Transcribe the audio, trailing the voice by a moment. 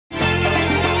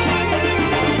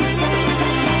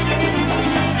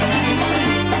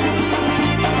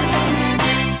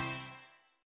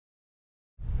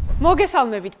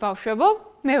მოგესალმებით ბავშვებო,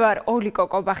 მე ვარ Oliko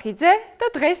Kobakhidze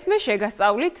და დღეს მე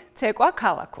შეგასწავლით ცეკვა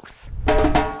ქალაქურს.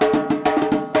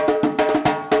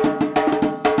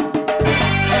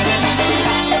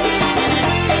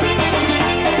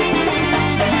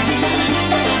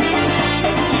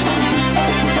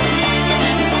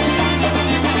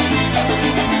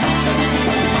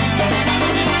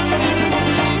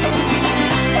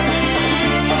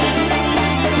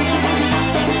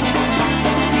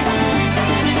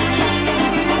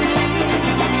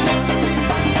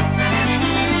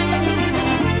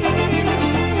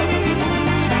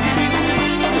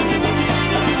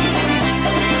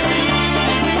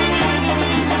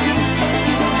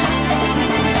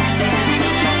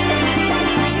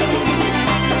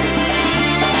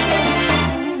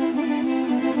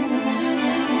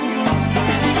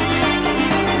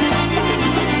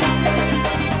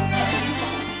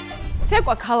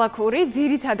 ცეკვა ქალაქური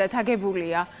ძირითადად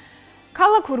აგებულია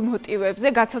ქალაქურ მოტივებზე,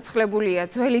 გაცოცხლებულია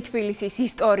ძველი თბილისის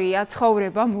ისტორია,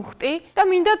 ცხოვრება, მუხტი და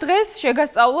მინდა დღეს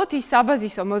შეგასწავლოთ ის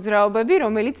საბაზისო მოძრაობები,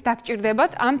 რომელიც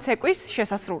დაგჭირდებათ ამ ცეკვის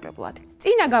შესასრულებლად.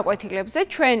 წინა გაკვეთილებზე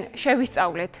ჩვენ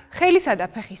შევისწავლეთ ხელისა და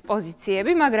ფეხის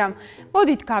პოზიციები, მაგრამ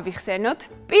მოდით გავიხსენოთ.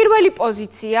 პირველი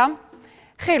პოზიცია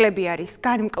ხელები არის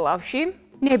განმკლავში,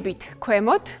 ნებით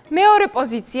ქვემოთ, მეორე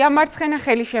პოზიცია მარცხენა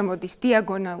ხელი შემოდის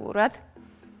დიაგონალურად.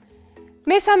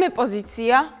 მესამე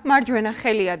პოზიცია მარჯვენა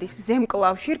ხელი ადის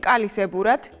ზემკლავში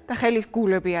რკალისებურად და ხელის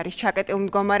გულები არის ჩაკეტილ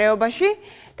მდგომარეობაში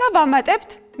და ვამატებთ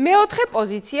მეოთხე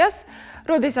პოზიციას,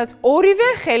 როდესაც ორივე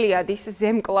ხელი ადის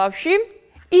ზემკლავში,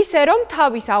 ისე რომ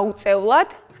თავის აუწევლად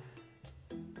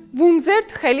ვუმზერთ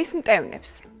ხელის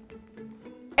მტევნებს.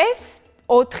 ეს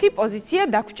 4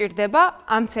 პოზიცია დაგჭირდება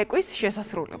ამ ცეკვის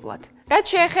შესასრულებლად. რაც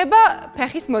შეეხება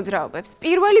ფეხის მოძრაობებს,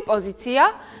 პირველი პოზიცია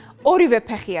ორივე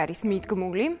ფეხი არის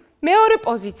მიდგმული. მეორე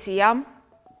პოზიცია,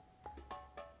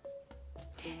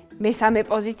 მესამე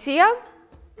პოზიცია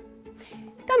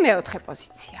და მეოთხე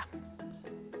პოზიცია.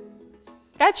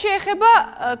 რაც შეეხება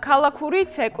ქალაქური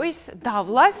ცეკვის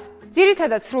დავლას,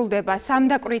 ძირითადად სრულდება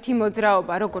სამდაკვირითი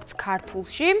მოძრაობა, როგორც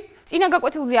ქართულში. წინა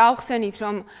გაკვეთილზე ავხსენით,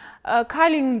 რომ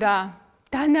ქალი უნდა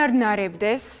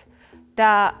დანარნარებდეს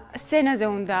და სცენაზე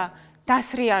უნდა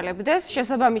დასრიალებდეს,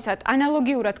 შესაბამისად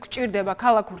ანალოგიურად გვჭირდება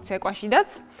ქალაქურ ცეკვაშიდაც.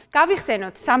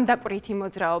 გავიხსენოთ სამდაკვირითი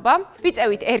მოძრაობა,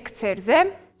 ვიწევით ერთცერზე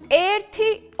 1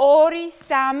 2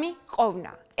 3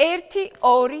 ყოვნა 1 2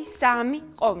 3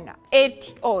 ყოვნა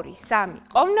 1 2 3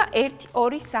 ყოვნა 1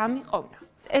 2 3 ყოვნა.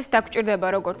 ეს დაგჭირდება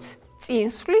როგორც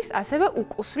წინსვლის, ასევე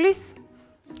უკუსვლის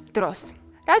დროს.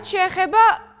 რაც შეეხება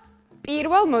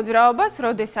პირველ მოძრაობას,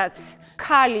 როდესაც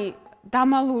ქალი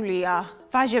დამალულია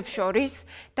ვაჟებს შორის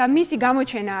და მისი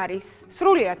გამოჩენა არის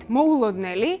სრულიად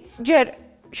მოულოდნელი, ჯერ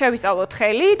შევისწავლოთ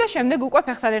ხელი და შემდეგ უკვე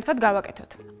ფეხთან ერთად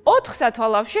გავაკეთოთ. 4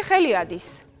 სათვალავში ხელი ადის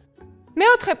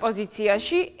მეოთხე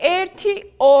პოზიციაში 1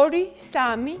 2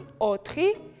 3 4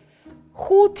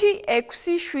 5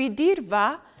 6 7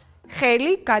 8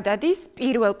 ხელი გადადის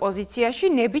პირველ პოზიციაში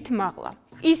ნებით მაღლა.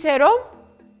 ისე რომ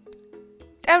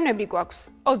ტევნები გვაქვს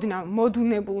ოდნავ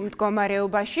მოდუნებულ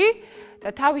მდგომარეობაში და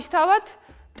თავისთავად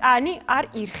ტანი არ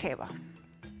ირხევა.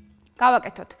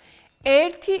 გავაკეთოთ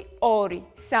 1 2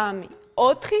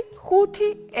 3 4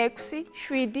 5 6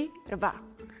 7 8.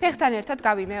 ფეხთან ერთად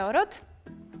გავიმეოროთ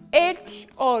 1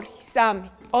 2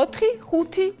 3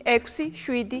 4 5 6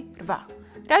 7 8.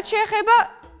 რაც შეეხება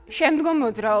შემდგომ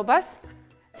მოძრაობას,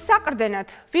 საყრდენად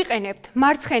ვიყენებთ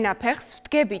მარცხენა ფეხს,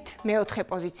 ვდგებით მეოთხე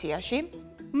პოზიციაში,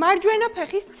 მარჯვენა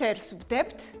ფეხის ცერს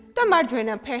ვდებთ და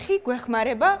მარჯვენა ფეხი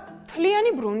გვეხმარება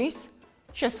მთლიანი ბრუნის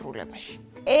შესრულებაში.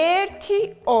 1 2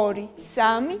 3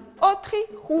 4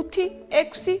 5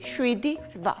 6 7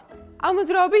 8. ამ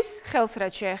მოძრაობის ხელს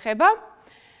რაც შეეხება,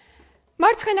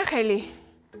 მარცხენა ხელი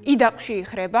იდაყში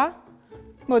იხრება,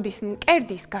 მოდის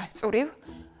მკერდის გასწვრივ,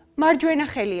 მარჯვენა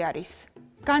ხელი არის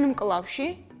განმკლავში,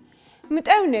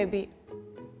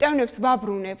 მტევნებს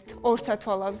ვაბრუნებთ ორ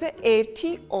სათვალავზე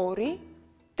 1 2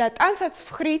 და ტანსაც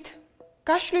ვხრით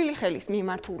გაშლილი ხელის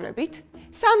მიმართულებით.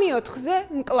 3/4-ზე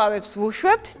მკლავებს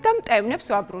ვუშვებთ და მტევნებს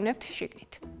ვაბრუნებთ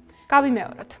შიგნით.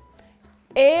 გავიმეოროთ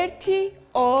 1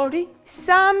 2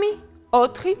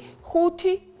 3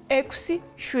 4 5 6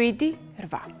 7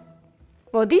 8.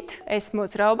 მოდით ეს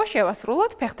მოძრაობა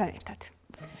შევასრულოთ ფეხთან ერთად.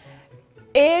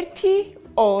 1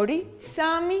 2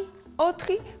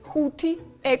 3 4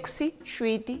 5 6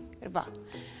 7 8.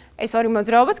 ეს ორი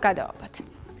მოძრაობაც გადავაბათ.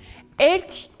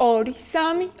 1 2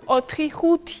 3 4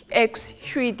 5 6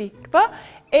 7 8.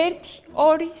 1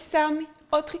 2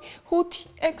 3 4 5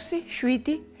 6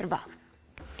 7 8.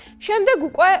 შემდეგ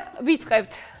უკვე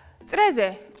ვიწყებთ წრეზე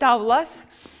დავლას.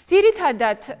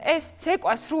 ძირითადად ეს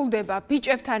ცეკვა სრულდება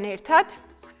ბიჭებთან ერთად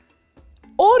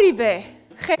ორივე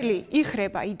ხელი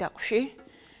იხრება იდაყში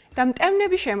და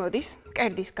მტევნები შემოდის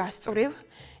მკერდის გასწვრივ,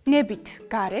 ნებით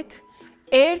გარეთ,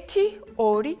 1,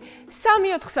 2,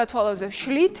 3-4 სათვალოზე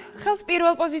ვშლით, ხელს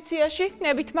პირველ პოზიციაში,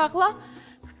 ნებით მაღლა,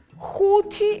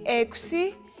 5,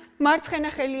 6, მარცხენა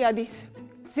ხელი ადის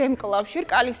ზემკლავში,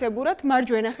 რკალისებურად,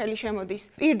 მარჯვენა ხელი შემოდის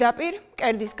პირდაპირ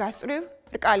მკერდის გასწვრივ,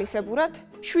 რკალისებურად,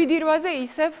 7-8-ზე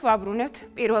ისევ ვაბრუნებთ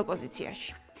პირველ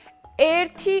პოზიციაში.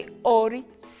 1, 2,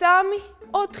 3,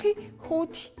 4,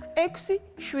 5, 6,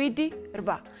 7,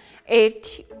 8.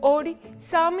 1,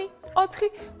 2, 3,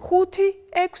 4,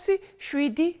 5, 6,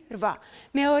 7, 8.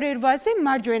 მეორე 8-ზე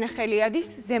მარჯვენა ხელი ადის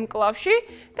ზემკლავში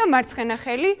და მარცხენა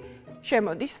ხელი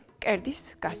შემოდის მკერდის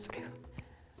გასწვრივ.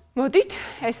 მოდით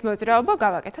ეს მოძრაობა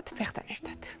გავაკეთოთ ფეხთან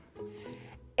ერთად.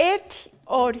 1,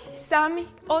 2, 3,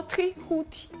 4,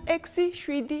 5, 6,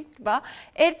 7, 8.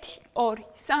 1, 2,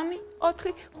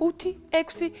 3, 4,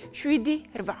 5, 6, 7,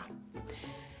 8.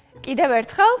 კიდევ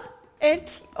ერთხელ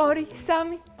 1, 2, 3,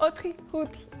 4,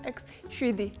 5, 6,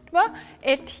 7, 8.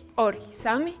 1,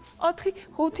 2, 3,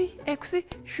 4, 5,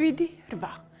 6, 7,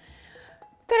 8.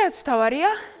 და რაც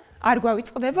თავარია, არ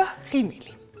გვავიწყდება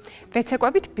ღიმილი.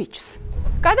 ვეცეკვებით ბიჭს.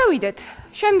 გადავიდეთ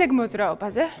შემდეგ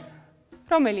მოძრაობაზე,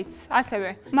 რომელიც ასევე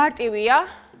მარტივია,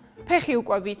 ფეხი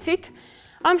უკვე ვიცით.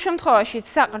 ამ შემთხვევაში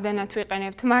საყრდენად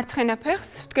ვიყენებთ მარცხენა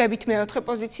ფეხს, ვდგებით მეოთხე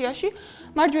პოზიციაში,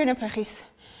 მარჯვენა ფეხის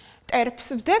ტერფს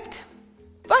ვდებთ,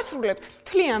 ვასრულებთ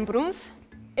მთლიან ბრუნს,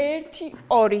 1,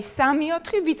 2, 3,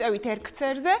 4, ვიწევით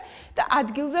ერქცერზე და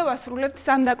ადგილზე ვასრულებთ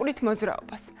სამდაკვრით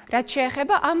მოძრაობას. რაც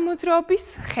შეეხება ამ მოძრაობის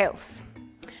ხელს.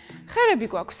 ხელები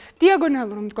გვაქვს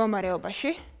დიაგონალურ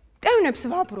მდგომარეობაში, მტევნებს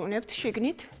ვაბრუნებთ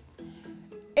შიგნით,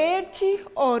 1,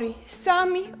 2,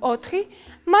 3, 4,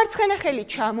 მარცხენა ხელი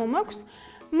ჩამომაქვს,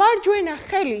 მარჯვენა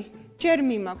ხელი ჯერ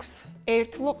მიმაქვს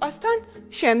ერთ ლოყასთან,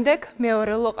 შემდეგ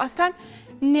მეორე ლოყასთან,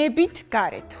 ნებით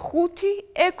გარეთ, 5,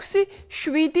 6,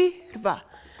 7, 8.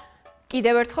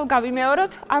 კიდევ ერთხელ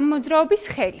გავიმეოროთ ამ მოძრაობის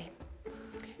ხელი.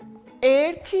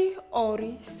 1,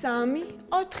 2,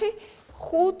 3,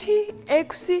 4,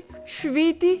 5, 6,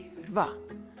 7, 8.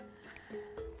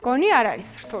 გონი არ არის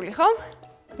რთული, ხო?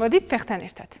 მოდით ფეხთან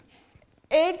ერთად.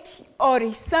 1, 2,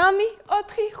 3,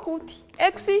 4, 5,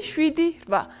 6, 7,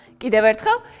 8. კიდევ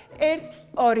ერთხელ 1,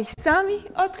 2,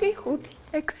 3, 4,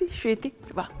 5, 6, 7,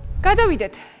 8.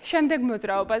 გადავიდეთ შემდეგ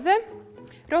მოძრაობაზე,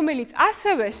 რომელიც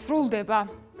ასევე სრულდება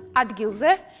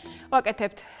ადგილზე.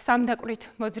 ვაკეთებთ სამდაკვრით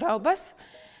მოძრაობას.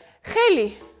 ხელი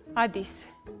ადის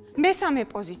მესამე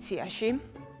პოზიციაში.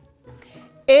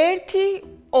 1,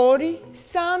 2,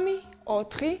 3,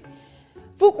 4.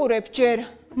 ვუყურებ ჯერ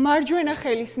მარჯვენა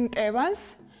ხელის მტევანს,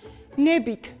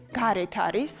 ნებით გარეთ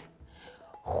არის.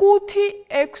 5,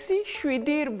 6,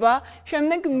 7, 8.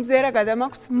 შემდეგ მზერა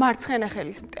გადამაქვს მარცხენა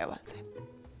ხელის მტევანზე.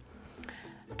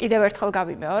 კიდევ ერთხელ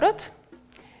გავიმეოროთ.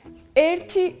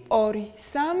 1, 2,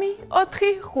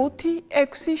 3, 4,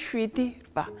 5, 6, 7,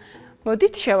 8.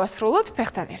 მოდით შევასრულოთ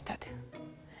ფეხთან ერთად.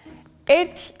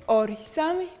 1, 2,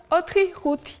 3, 4,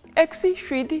 5, 6,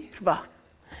 7, 8.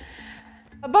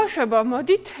 ბავშვებო,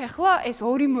 მოდით ახლა ეს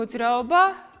ორი მოძრაობა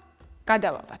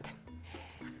გადავაბათ.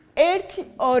 1,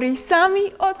 2,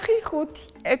 3, 4, 5,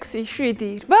 6,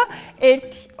 7, 8.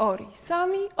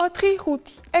 1, 2, 3,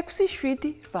 4, 5, 6,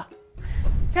 7, 8.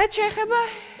 რაც შეეხება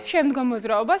შემდგომ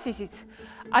მოძრაობას, ისიც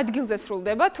ადგილზე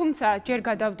სრულდება, თუმცა ჯერ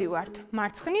გადავდივართ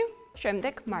მარცხნივ,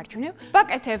 შემდეგ მარჯვნივ.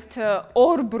 ვაკეთებთ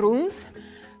ორ ბრუნს,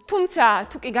 თუმცა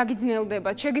თუ კი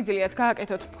გაგიძნელდებათ, შეგიძლიათ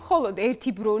გააკეთოთ მხოლოდ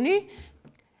ერთი ბრუნი.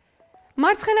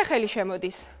 მარცხენა ხელი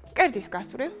შემოდის მკერდის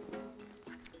გასწვრივ,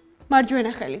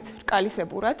 მარჯვენა ხელიც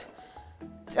რკალისებურად,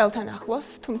 წელთან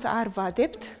ახლოს, თუმცა არ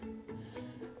ვადებთ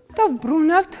და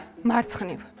ვბრუნავთ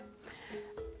მარცხნივ.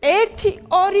 1,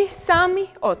 2,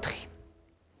 3, 4.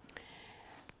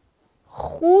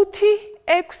 5,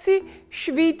 6,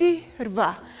 7,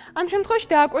 8. ამ შემთხვევაში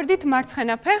დააკვირდით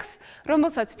მარცხენა ფეხს,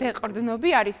 რომელსაც ფეხყრდნობი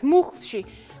არის მუხლში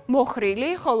მოხრილი,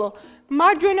 ხოლო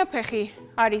მარჯვენა ფეხი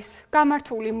არის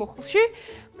გამართული მუხლში,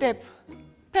 ვდებ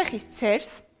ფეხის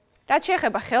ცერს. რაც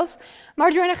შეეხება ხელს,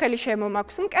 მარჯვენა ხელი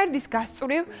შემომაქვს მკერდის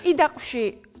გასწვრივ, იდაყში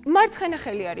მარცხენა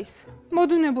ხელი არის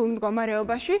მოდუნებულ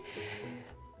მდგომარეობაში.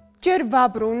 ჯერ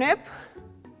ვაბრუნებ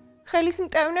ხელის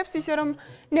მტევნებს, ისე რომ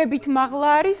ნებით მაღლა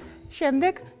არის,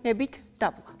 შემდეგ ნებით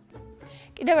დაბლა.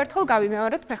 კიდევ ერთხელ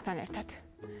გავიმეოროთ ფეხთან ერთად.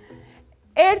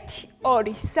 1,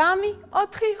 2,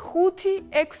 3, 4,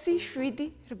 5, 6, 7,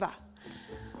 8.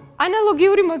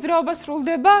 ანალოგიური მოძრაობა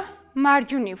სრულდება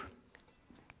მარჯვნივ.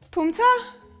 თუმცა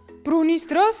ბრუნის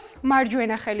დროს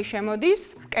მარჯვენა ხელი შემოდის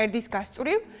მკერდის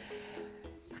გასწვრივ.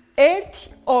 1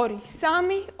 2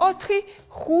 3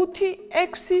 4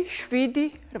 5 6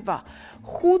 7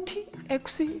 8 5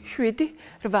 6 7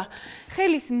 8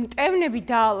 ხელის მტევნები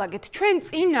დაალაგეთ ჩვენ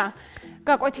წინა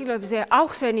გაკვეთილებზე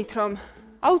ახსენით რომ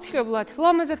აუცილებლად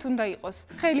ლამაზად უნდა იყოს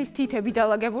ხელის თითები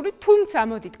დალაგებული, თუმცა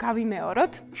მოდით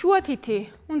გავიმეოროთ. შუა თითი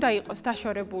უნდა იყოს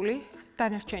დაშორებული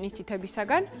დანარჩენი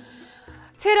თითებისაგან.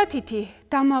 ცერა თითი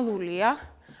დამალულია,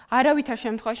 არავითარ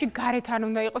შემთხვევაში გარეთ არ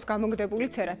უნდა იყოს გამოგდებული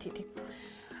ცერა თითი.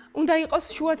 უნდა იყოს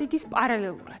შუა თითის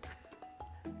პარალელურად.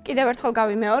 კიდევ ერთხელ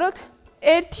გავიმეოროთ.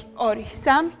 1 2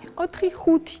 3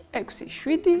 4 5 6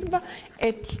 7 8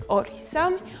 1 2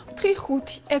 3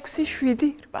 4 5 6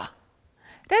 7 8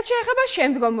 რაც შეეხება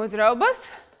შემდგომ მოძრაობას,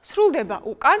 სრულდება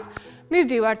უკან,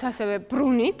 მივდივართ ასევე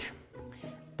ბრუნით,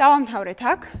 დავამთავრეთ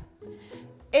აქ,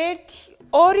 1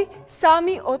 2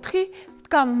 3 4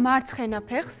 ვდგამ მარცხენა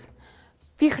ფეხს,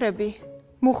 ვიხრები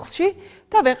მუხლში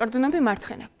და ვეყრდნობი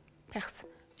მარცხენა ფეხს.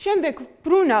 შემდეგ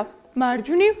ბრუნავ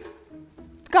მარჯვნივ,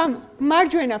 ვდგამ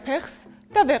მარჯვენა ფეხს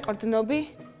და ვეყრდნობი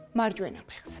მარჯვენა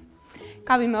ფეხს.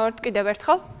 გავიმეოროთ კიდევ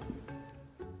ერთხელ.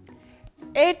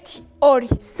 1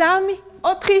 2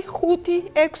 3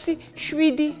 4 5 6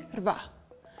 7 8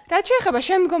 რაც შეეხება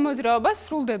შემდგომ მოძრაობას,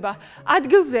 სრულდება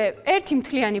ადგილზე ერთი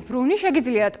მთლიანი ბრუნი,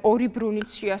 შეგიძლიათ ორი ბრუნიც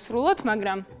შეასრულოთ,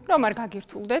 მაგრამ რომ არ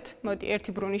გაგირთულდეთ, მოდი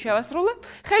ერთი ბრუნი შევასრულებ.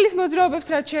 ხელის მოძრაობებს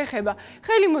რაც შეეხება,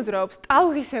 ხელი მოძრაობს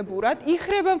ტალღისებურად,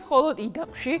 იხრება მხოლოდ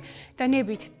იდაყში და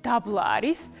ნებით დაბლა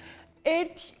არის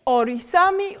 1 2 3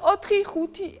 4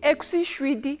 5 6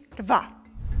 7 8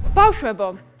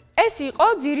 ბავშვებო, ეს იყო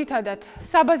ძირითადად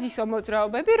საბაზისო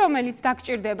მოძრაობები, რომელიც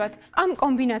დაგჭირდებათ ამ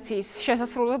კომბინაციის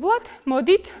შესასრულებლად.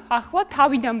 მოდით ახლა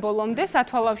თავიდან ბოლომდე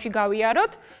სათვალავში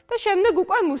გავიაროთ და შემდეგ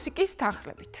უკვე მუსიკის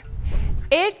თანხლებით.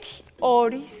 1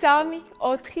 2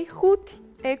 3 4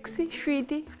 5 6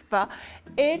 7 8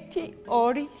 1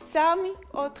 2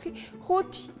 3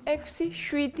 4 5 6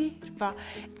 7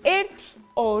 8 1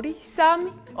 2 3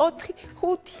 4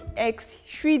 5 6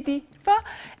 7 8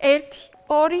 1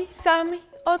 2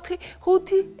 3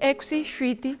 4 5 6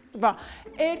 7 8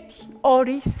 1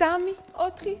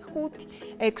 2 3 4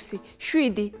 5 6 7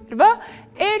 8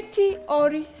 1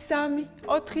 2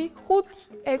 3 4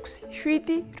 5 6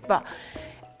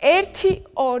 7 8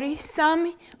 1 2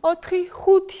 3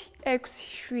 4 5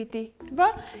 6 7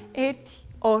 8 1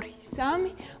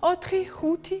 2 3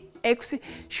 4 5 6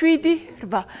 7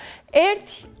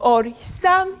 8 1 2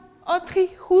 3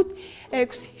 4 5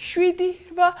 6 7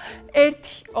 8 1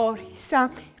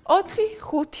 2 3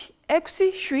 4 5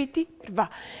 6 7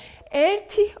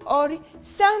 8 1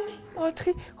 2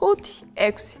 3 4 5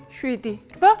 6 7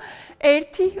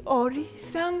 8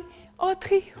 1 2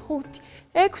 3 4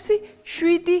 5 6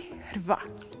 7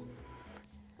 8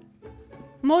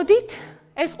 მოდით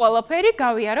ეს ყველაფერი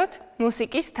გავიაროთ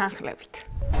მუსიკის თანხლებით.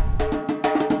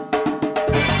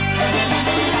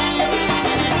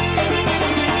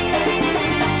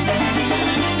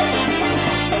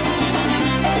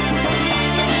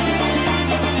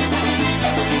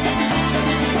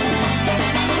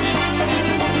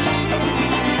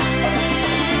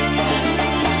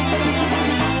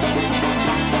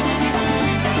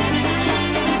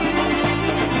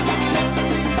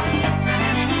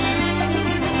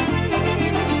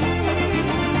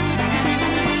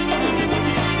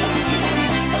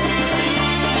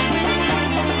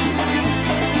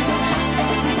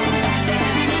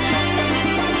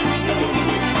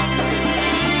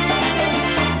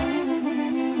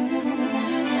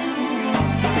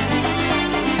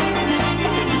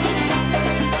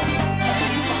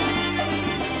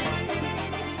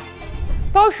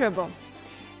 ბავშვებო,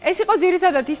 ეს იყო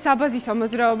ძირითადად ის საბაზისო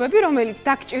მოძრაობები, რომელიც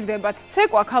დაგჭირდებათ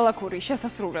ცეკვა ქალაქური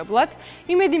შესასრულებლად.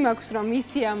 იმედი მაქვს, რომ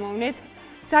ისი ამოვნეთ,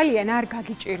 ძალიან არ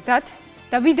გაგიჭირდათ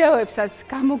და ვიდეოებსაც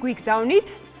გამოგვიგზავნით.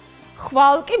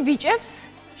 ხვალ კი ბიჭებს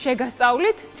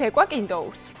შეგასწავლით ცეკვა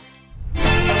კინდოურს.